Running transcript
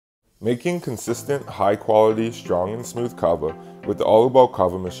Making consistent, high-quality, strong and smooth kava with the AluBall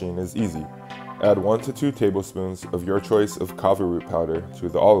Kava Machine is easy. Add 1 to 2 tablespoons of your choice of kava root powder to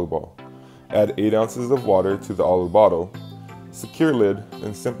the AluBall. Add 8 ounces of water to the alubottle. Secure lid,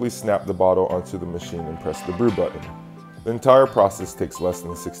 then simply snap the bottle onto the machine and press the brew button. The entire process takes less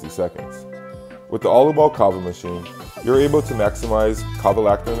than 60 seconds. With the AluBall Kava Machine, you're able to maximize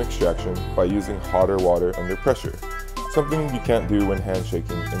kavalactone extraction by using hotter water under pressure, something you can't do when hand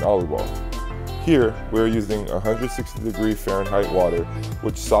shaking in AluBall. Here, we're using 160° Fahrenheit water,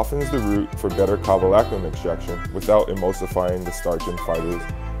 which softens the root for better kavalactone extraction without emulsifying the starch and fibers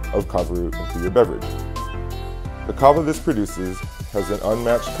of kava root into your beverage. The kava this produces has an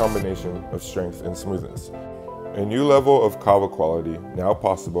unmatched combination of strength and smoothness. A new level of kava quality now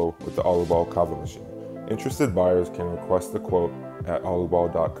possible with the AluBall Kava Machine. Interested buyers can request a quote at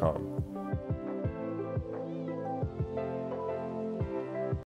aluball.com.